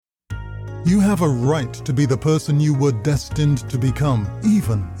You have a right to be the person you were destined to become,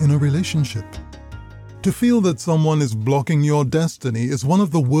 even in a relationship. To feel that someone is blocking your destiny is one of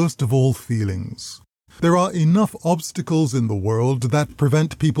the worst of all feelings. There are enough obstacles in the world that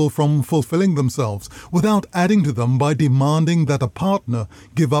prevent people from fulfilling themselves without adding to them by demanding that a partner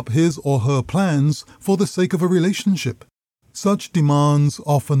give up his or her plans for the sake of a relationship. Such demands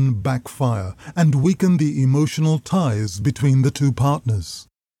often backfire and weaken the emotional ties between the two partners.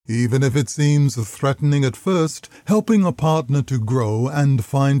 Even if it seems threatening at first, helping a partner to grow and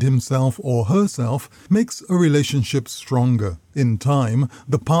find himself or herself makes a relationship stronger. In time,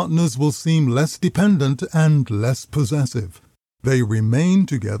 the partners will seem less dependent and less possessive. They remain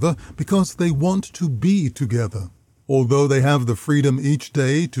together because they want to be together. Although they have the freedom each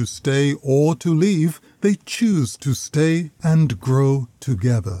day to stay or to leave, they choose to stay and grow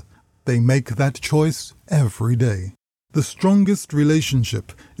together. They make that choice every day. The strongest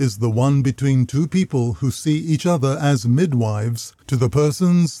relationship is the one between two people who see each other as midwives to the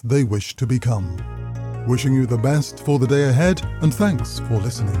persons they wish to become. Wishing you the best for the day ahead, and thanks for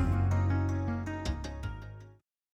listening.